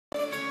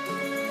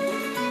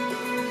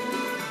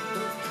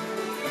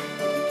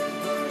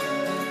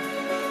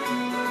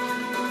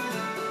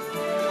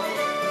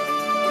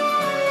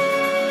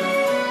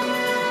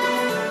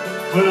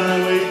When I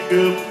wake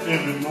up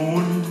every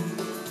morning,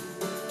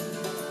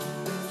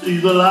 see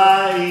the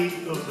light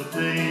of the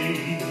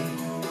day,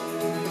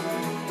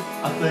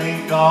 I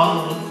thank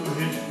God for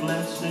His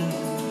blessing,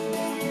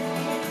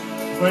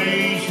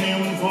 praise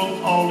Him for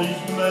all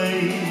He's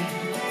made.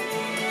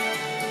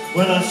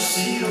 When I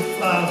see a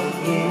flower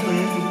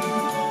blooming,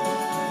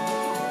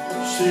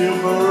 see a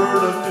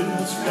bird up in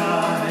the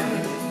sky,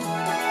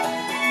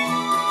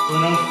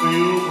 when I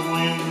feel the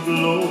wind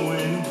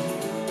blowing,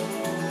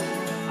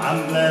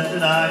 I'm glad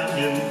that I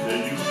can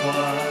tell you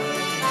why.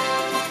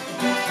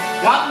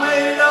 God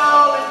made it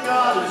all and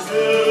God is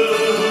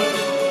good,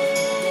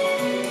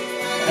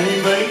 and He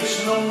makes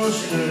no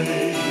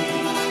mistake.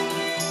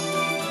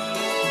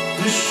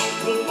 Just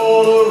look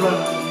all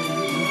around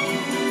you,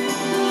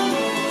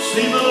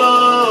 see the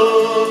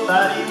love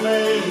that He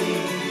made.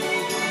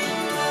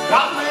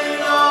 God made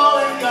it all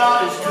and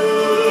God is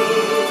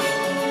good,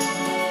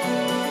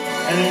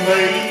 and He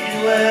made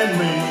you and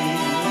me.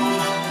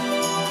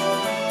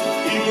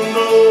 Even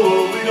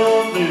though we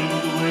don't live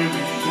the way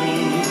we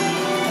should,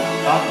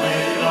 God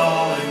made it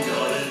all and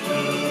God is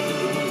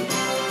good.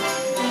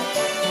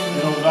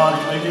 You know, God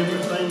has made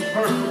everything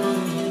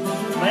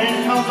perfect. Man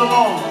comes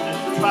along and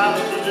tries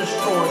to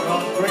destroy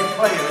God's great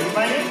plan.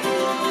 Amen?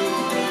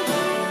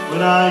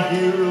 When I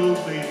hear a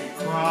baby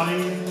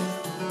crying,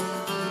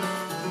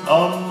 a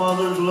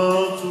mother's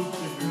love so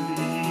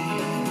tenderly,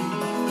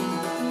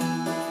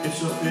 it's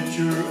a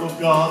picture of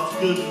God's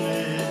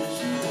goodness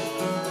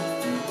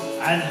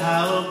and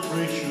how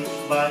precious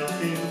life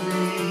can be.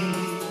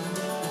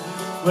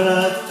 When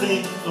I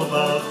think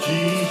about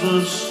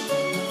Jesus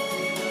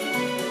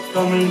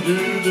coming to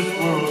this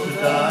world to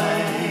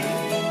die,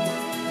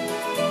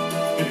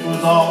 it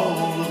was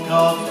all of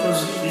God's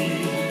mercy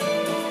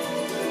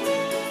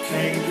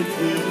came to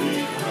give me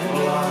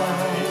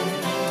life.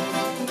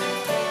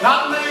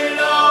 God made it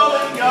all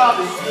and God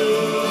is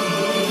good,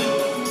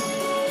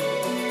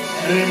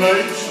 and He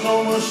makes no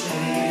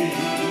mistake.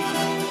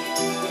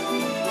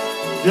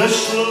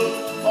 Just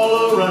look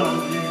all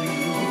around you,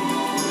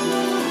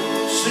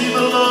 see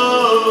the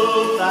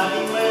love that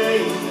He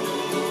made.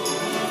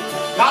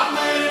 God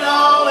made it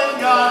all and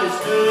God is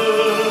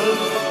good,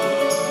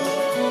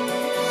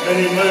 and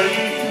He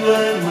made you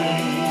and me.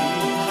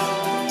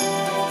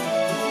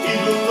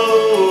 Even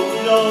though we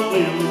don't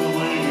live the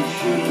way we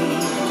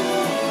should,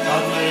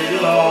 God made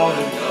it all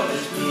and God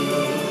is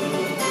good.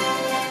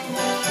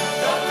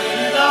 God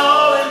made it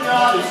all and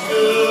God is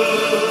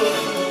good,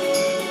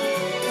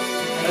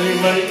 and He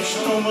makes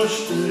no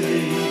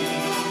mistake.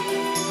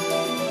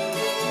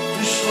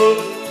 Just look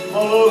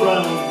all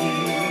around you,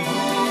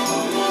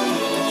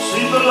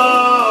 see the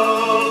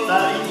love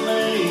that He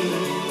made.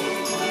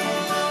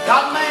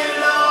 God made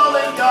it all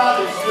and God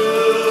is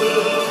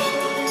good,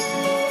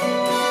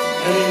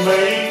 and He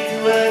made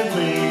you and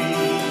me.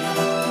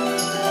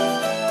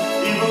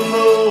 Even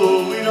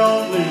though we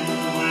don't live the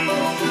way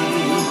we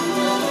should,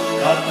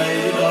 God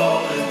made it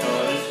all and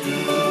God is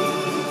good.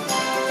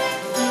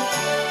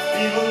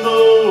 Even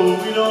though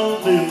we don't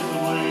live the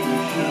way we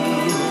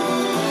should,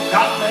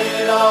 God made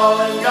it all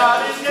and God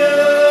is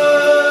good.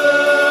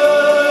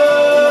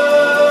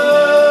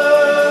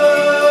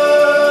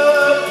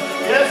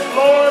 Yes,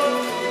 Lord,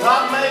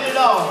 God made it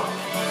all,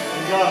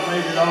 and God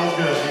made it all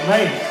good.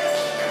 Amen.